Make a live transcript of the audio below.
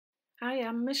Hi,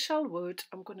 I'm Michelle Wood.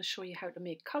 I'm going to show you how to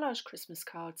make collage Christmas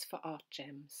cards for Art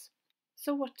Gems.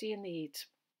 So what do you need?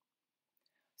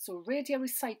 So radio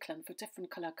recycling for different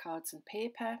colour cards and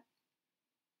paper,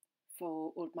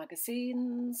 for old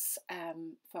magazines,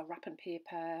 for wrapping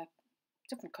paper,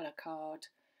 different colour card.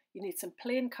 You need some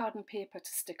plain card and paper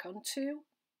to stick onto,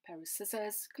 a pair of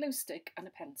scissors, glue stick and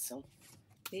a pencil.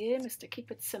 The aim is to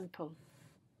keep it simple.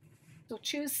 So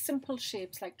choose simple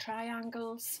shapes like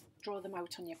triangles, draw them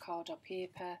out on your card or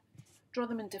paper, draw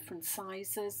them in different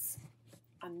sizes,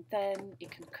 and then you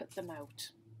can cut them out.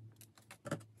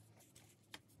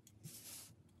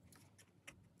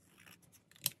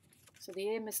 So the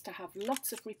aim is to have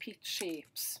lots of repeat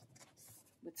shapes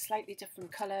with slightly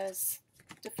different colours,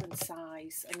 different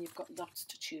size, and you've got lots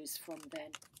to choose from then.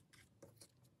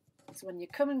 So when you're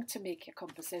coming to make your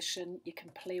composition, you can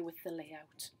play with the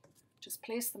layout. Just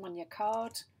place them on your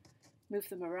card, move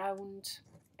them around,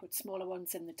 put smaller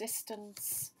ones in the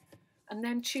distance, and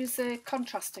then choose the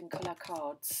contrasting colour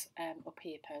cards or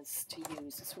papers to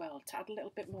use as well to add a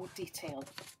little bit more detail.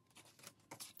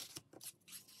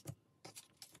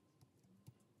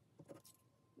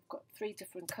 We've got 3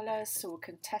 different colours, so we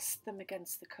can test them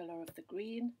against the colour of the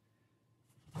green.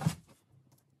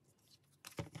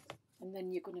 And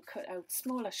then you're going to cut out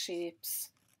smaller shapes,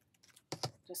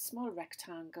 just small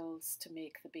rectangles to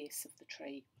make the base of the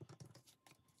tree.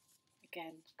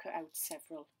 Again, cut out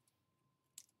several.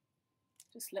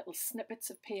 Just little snippets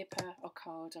of paper or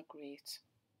card are great.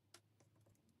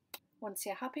 Once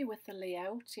you're happy with the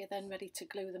layout, you're then ready to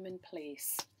glue them in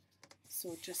place.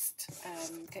 So just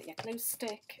get your glue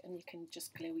stick and you can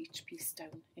just glue each piece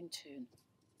down in turn.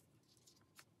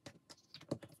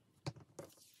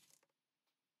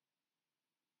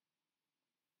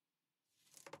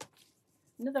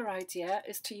 Another idea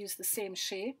is to use the same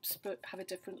shapes but have a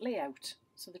different layout.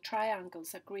 So the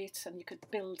triangles are great and you could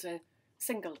build a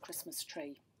single Christmas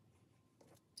tree.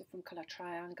 Different colour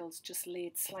triangles just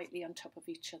laid slightly on top of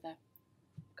each other.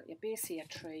 Got your base of your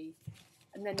tree,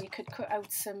 and then you could cut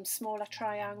out some smaller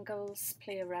triangles,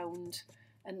 play around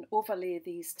and overlay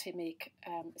these to make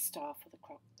a star for the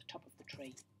top of the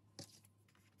tree.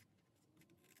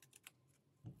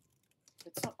 If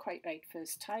it's not quite right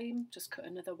first time, just cut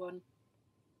another one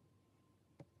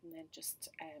and then just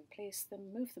place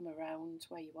them, move them around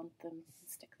where you want them and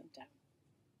stick them down.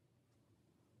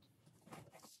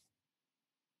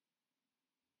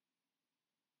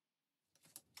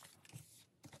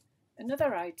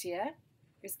 Another idea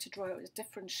is to draw out a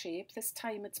different shape. This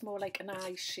time it's more like an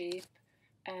eye shape,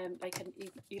 like an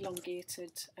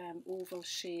elongated oval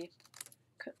shape.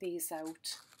 Cut these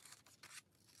out.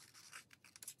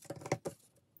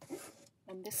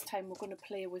 And this time we're going to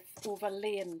play with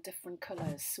overlaying different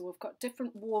colours. So we've got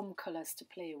different warm colours to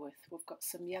play with. We've got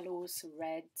some yellows,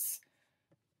 reds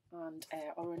and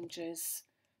oranges.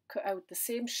 Cut out the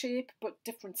same shape but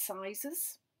different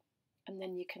sizes. And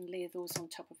then you can lay those on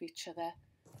top of each other.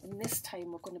 And this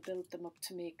time we're going to build them up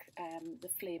to make the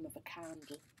flame of a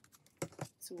candle.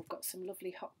 So we've got some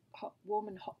lovely warm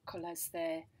and hot colours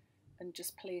there, and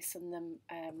just placing them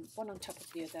one on top of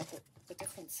the other, but for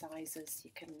different sizes,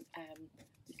 you can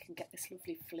get this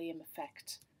lovely flame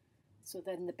effect. So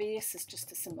then the base is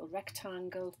just a simple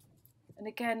rectangle, and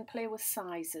again play with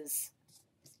sizes.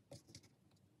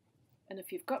 And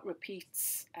if you've got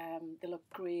repeats, they look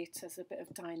great. There's a bit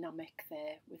of dynamic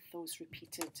there with those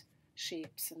repeated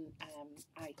shapes and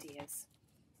ideas.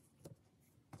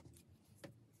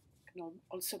 You can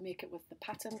also make it with the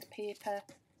patterned paper.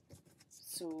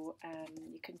 So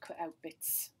you can cut out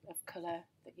bits of colour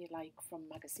that you like from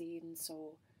magazines,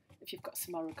 or if you've got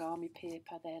some origami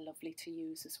paper, they're lovely to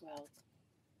use as well.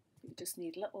 You just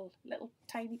need little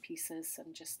tiny pieces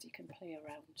and just you can play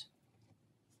around.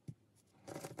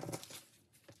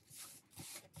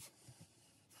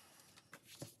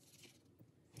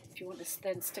 If you want to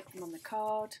then stick them on the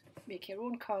card, make your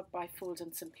own card by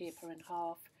folding some paper in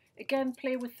half. Again,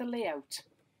 play with the layout.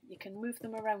 You can move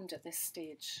them around at this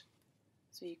stage.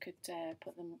 So you could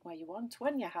put them where you want.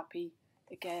 When you're happy,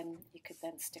 again, you could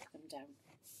then stick them down.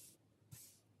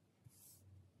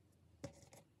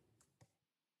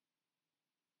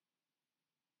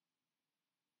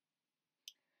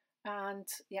 And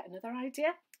yet another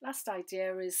idea, last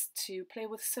idea, is to play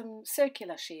with some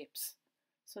circular shapes.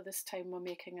 So this time we're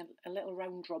making a little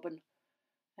round robin.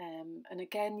 And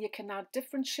again, you can add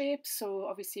different shapes. So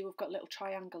obviously we've got a little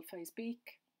triangle for his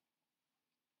beak.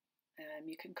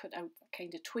 You can cut out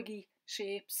kind of twiggy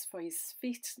shapes for his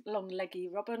feet, long leggy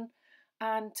robin,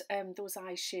 and those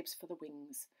eye shapes for the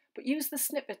wings. But use the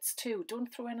snippets too,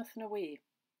 don't throw anything away,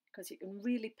 because you can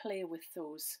really play with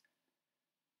those.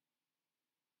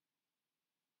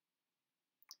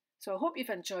 So I hope you've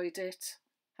enjoyed it.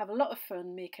 Have a lot of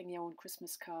fun making your own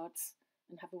Christmas cards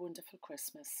and have a wonderful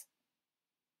Christmas.